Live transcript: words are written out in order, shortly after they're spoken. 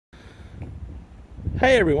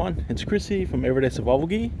Hey everyone, it's Chris here from Everyday Survival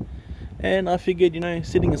Gear, and I figured,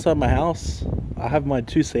 sitting inside my house, I have my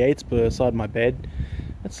two C8s beside my bed.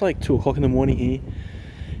 It's like 2 o'clock in the morning here,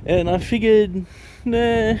 and I figured,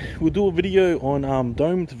 we'll do a video on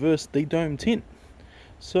domed versus dedomed tint.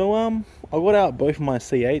 So I got out both my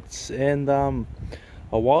C8s, and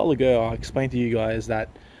a while ago I explained to you guys that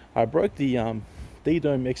I broke the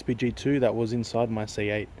Dedomed XPG2 that was inside my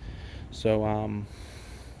C8. So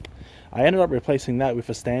I ended up replacing that with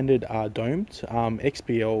a standard domed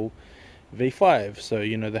XPL V5, so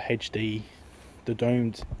the HD, the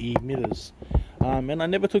domed emitters. And I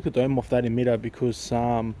never took the dome off that emitter because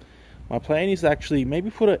my plan is to actually maybe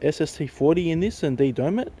put a SST40 in this and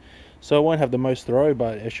dedome it, so it won't have the most throw,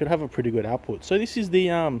 but it should have a pretty good output. So this is the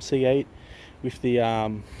C8 with the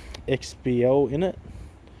XPL in it.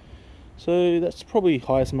 So that's probably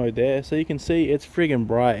highest mode there. So you can see it's friggin'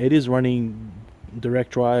 bright. It is running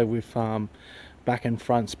direct drive with back and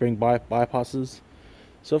front spring bypasses,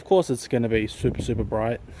 so of course it's going to be super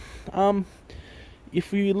bright.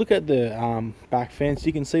 If you look at the back fence,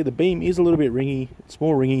 you can see the beam is a little bit ringy. It's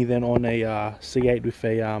more ringy than on a C8 with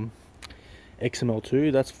a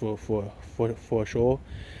XML2, that's for sure.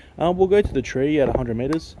 We'll go to the tree at 100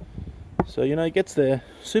 meters, so it gets there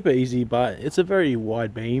super easy, but it's a very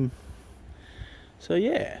wide beam. So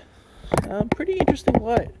yeah, pretty interesting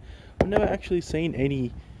light. I've never actually seen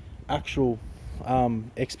any actual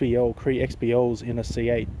XPL, Cree XPLs in a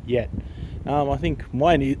C8 yet. I think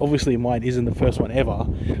mine isn't the first one ever.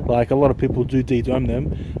 Like, a lot of people do dedome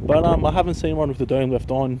them, but I haven't seen one with the dome left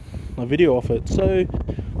on, a video of it. So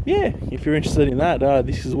yeah, if you're interested in that,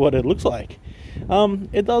 this is what it looks like.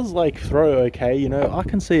 It does throw okay, I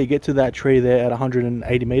can see it get to that tree there at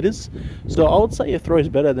 180 meters, so I would say it throws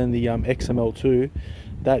better than the XML2,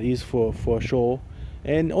 that is for sure.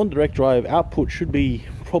 And on direct drive, output should be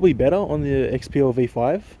probably better on the XPL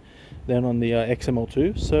V5 than on the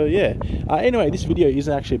XML2. So yeah, anyway, this video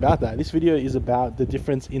isn't actually about that. This video is about the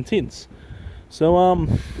difference in tints. So I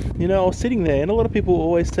was sitting there, and a lot of people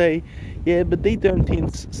always say, yeah, but dedomed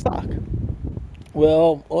tints suck.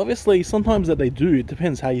 Well, obviously sometimes that they do. It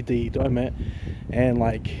depends how you dedome it and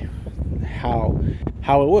how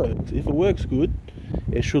it works. If it works good,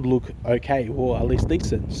 it should look okay, or at least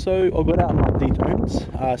decent. So I got out my dedomed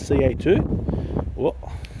C8 II. Whoa.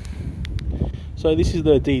 So this is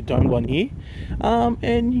the dedomed one here,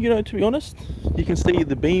 and to be honest, you can see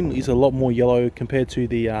the beam is a lot more yellow compared to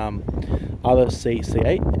the other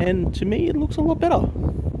C8, and to me it looks a lot better.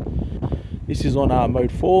 This is on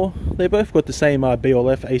mode 4. They both got the same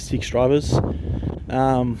BLF A6 drivers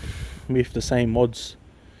with the same mods,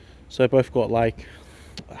 so both got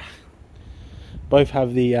both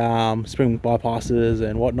have the spring bypasses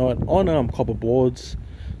and whatnot on copper boards.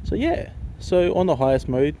 So yeah, so on the highest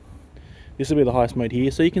mode, this will be the highest mode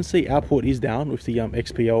here. So you can see output is down with the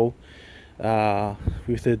XPL,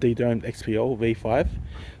 with the dedomed XPL V5.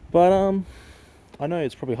 But I know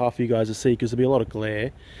it's probably hard for you guys to see because there'll be a lot of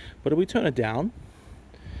glare. But if we turn it down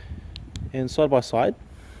and side by side,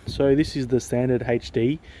 so this is the standard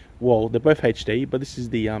HD. Well, they're both HD, but this is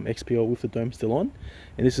the XPL with the dome still on,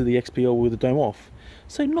 and this is the XPL with the dome off.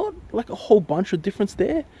 So not a whole bunch of difference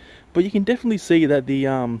there, but you can definitely see that the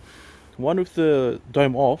one with the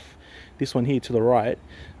dome off, this one here to the right,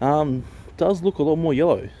 does look a lot more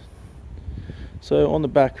yellow. So on the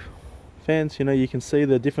back fence, you can see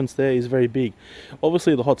the difference there is very big.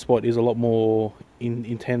 Obviously the hotspot is a lot more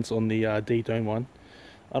intense on the dedome one.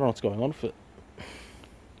 I don't know what's going on with it.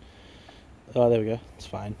 Oh, there we go, it's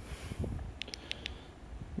fine.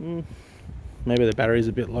 Maybe the battery's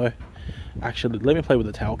a bit low. Actually, let me play with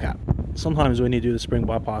the tail cap. Sometimes when you do the spring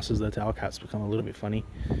bypasses, the tail caps become a little bit funny.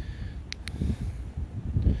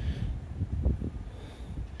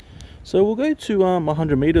 So we'll go to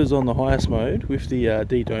 100 meters on the highest mode with the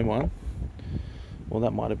dedome one. Well,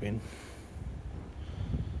 that might have been.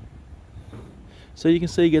 So you can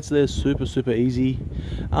see it gets there super easy,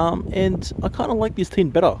 and I kind of like this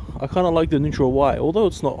tint better. I kind of like the neutral white, although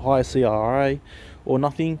it's not high CRI or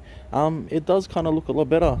nothing. It does kind of look a lot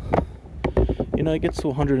better. It gets to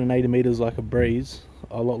 180 meters like a breeze,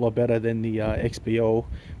 a lot better than the XPL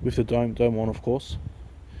with the dome on, of course.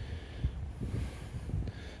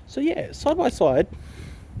 So yeah, side by side,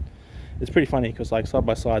 it's pretty funny because side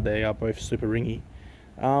by side they are both super ringy.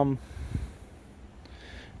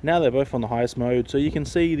 Now they're both on the highest mode, so you can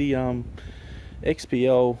see the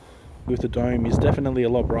XPL with the dome is definitely a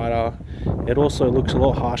lot brighter. It also looks a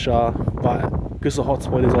lot harsher, but because the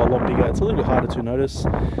hotspot is a lot bigger, it's a little bit harder to notice.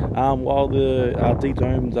 While the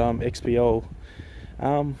dedomed XPL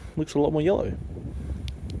looks a lot more yellow.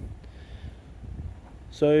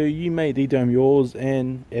 So you may dedome yours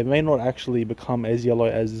and it may not actually become as yellow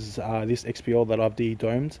as this XPL that I've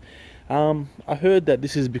dedomed. I heard that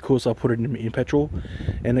this is because I put it in petrol,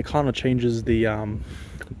 and it kind of changes the I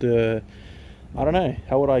don't know,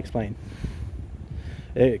 how would I explain?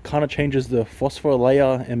 It kind of changes the phosphor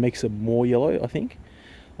layer and makes it more yellow, I think.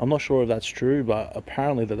 I'm not sure if that's true, but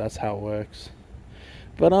apparently that's how it works.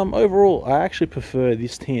 But overall, I actually prefer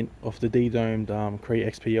this tint of the dedomed Cree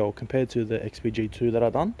XPL compared to the XPG2 that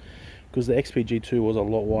I've done, because the XPG2 was a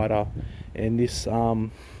lot wider, and this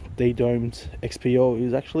dedomed XPL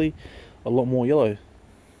is actually a lot more yellow.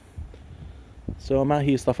 So I'm out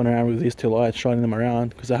here stuffing around with these two lights, shining them around,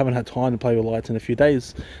 because I haven't had time to play with lights in a few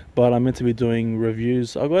days, but I'm meant to be doing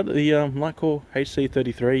reviews. I've got the Nikkor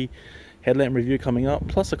HC33 headlamp review coming up,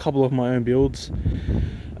 plus a couple of my own builds.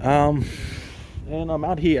 And I'm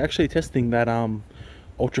out here actually testing that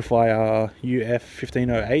Ultrafire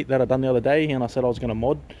UF1508 that I done the other day, and I said I was going to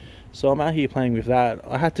mod. So I'm out here playing with that.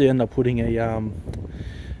 I had to end up putting a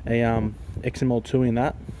XML2 in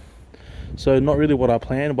that. So not really what I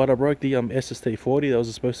planned, but I broke the SST40 that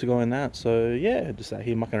was supposed to go in that. So yeah, just out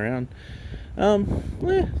here mucking around.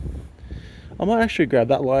 Yeah, I might actually grab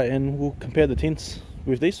that light and we'll compare the tints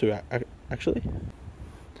with these two actually.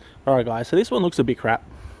 Alright guys, so this one looks a bit crap,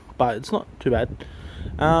 but it's not too bad.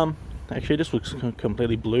 Actually this looks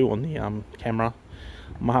completely blue on the camera.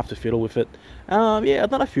 I might have to fiddle with it. Yeah, I've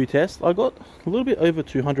done a few tests. I got a little bit over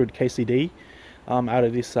 200 KCD out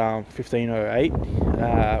of this 1508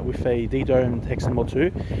 with a dedomed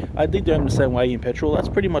XML2. I dedomed the same way in petrol. That's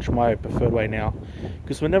pretty much my preferred way now,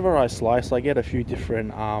 because whenever I slice I get a few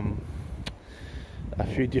different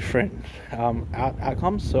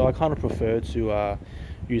outcomes, so I kind of prefer to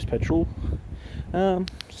use petrol.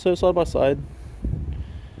 So side by side,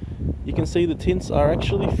 you can see the tints are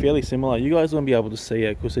actually fairly similar. You guys won't be able to see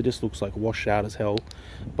it because it just looks like washed out as hell,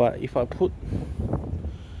 but if I put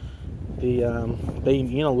the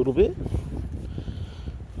beam in a little bit,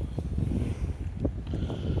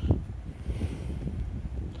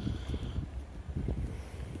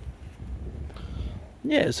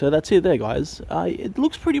 yeah, so that's it there guys. It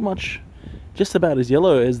looks pretty much just about as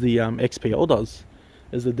yellow as the XPL does,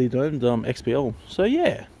 as the dedomed XPL. So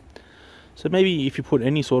yeah, so maybe if you put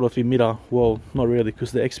any sort of emitter, well not really,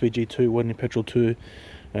 because the XPG2 went in petrol too,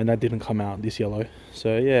 and that didn't come out this yellow.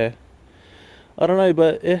 So yeah, I don't know,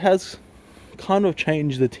 but it has kind of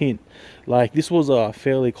changed the tint. Like this was a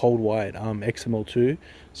fairly cold white XML2,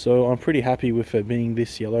 so I'm pretty happy with it being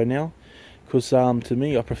this yellow now, because to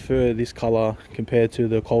me I prefer this color compared to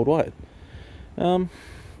the cold white.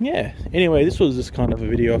 Yeah, anyway, this was just kind of a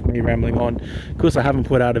video of me rambling on, because I haven't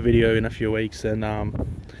put out a video in a few weeks and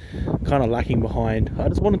kind of lacking behind. I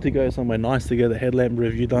just wanted to go somewhere nice to get the headlamp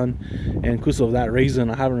review done, and because of that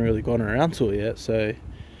reason I haven't really gotten around to it yet. So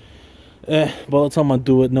by the time I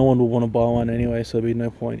do it, no one will want to buy one anyway, so there'll be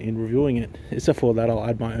no point in reviewing it, except for that I'll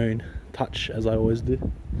add my own touch, as I always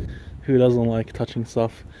do. Who doesn't like touching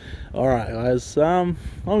stuff? Alright guys, I'm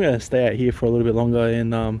going to stay out here for a little bit longer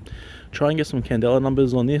and try and get some candela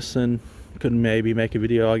numbers on this, and could maybe make a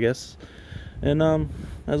video, I guess. And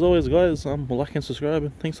as always guys, like and subscribe,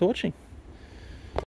 and thanks for watching.